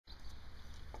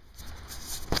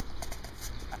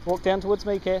Walk down towards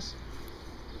me, Cass.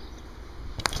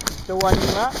 Still winding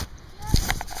you up?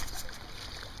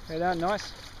 Okay, down,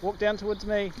 nice. Walk down towards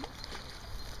me.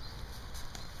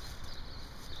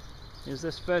 Here's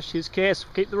this fish, here's Cass.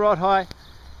 Keep the rod high.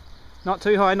 Not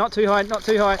too high, not too high, not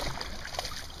too high.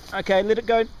 Okay, let it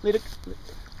go, let it...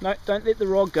 No, don't let the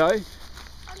rod go.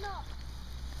 I'm not.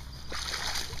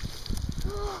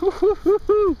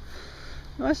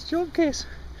 Nice job, Cass.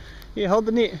 Here, hold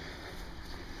the net.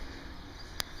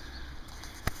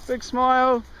 Big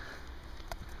smile.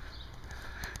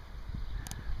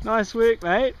 Nice work,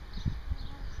 mate.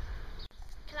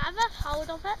 Can I have a hold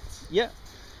of it? Yeah.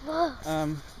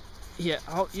 Whoa. Yeah,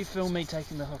 you film me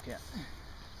taking the hook out.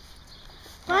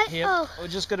 Right, here, oh. we're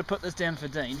just going to put this down for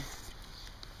Dean.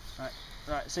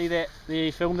 Right, see that? There,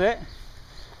 you filmed that?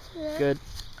 Yeah. Good.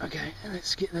 Okay,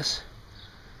 let's get this.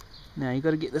 Now, you've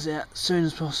got to get this out as soon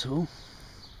as possible.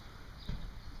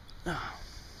 Oh.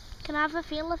 Can I have a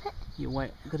feel of it? You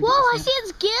wait. Whoa, I see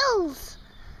its gills!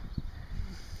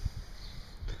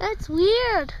 That's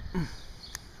weird.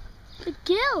 The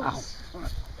gills. Ow.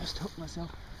 Right, just hook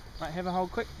myself. Right, have a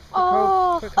hold, quick.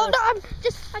 Oh, quick hold. Oh no, I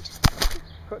just.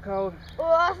 Quick hold.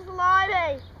 Oh,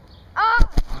 slimy. Oh.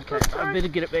 Okay, I better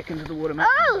get it back into the water, mate.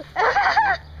 Oh.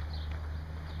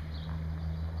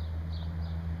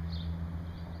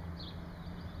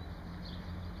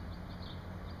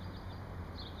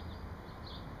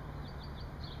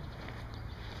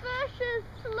 Fish is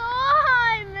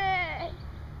slimy.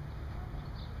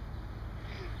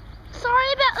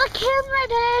 Sorry about the camera,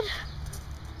 Dad.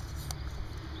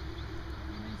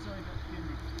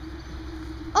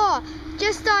 Oh,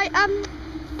 just I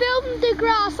filmed the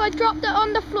grass. I dropped it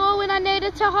on the floor when I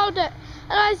needed to hold it.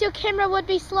 Otherwise your camera would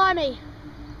be slimy.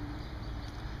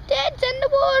 Dad's in the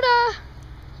water.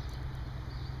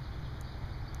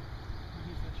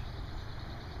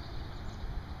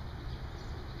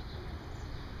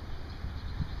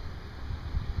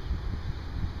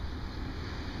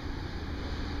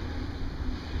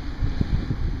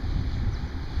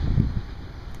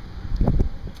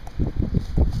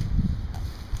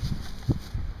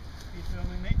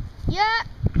 Yeah.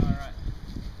 Alright.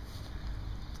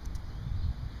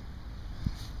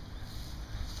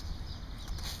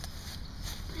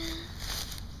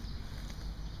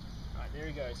 Alright, there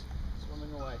he goes.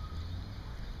 Swimming away.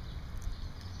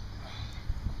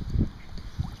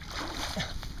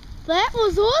 That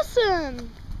was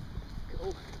awesome.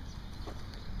 Cool.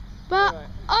 But Right.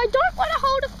 I don't want to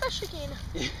hold a fish again.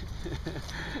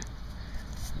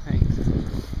 Thanks.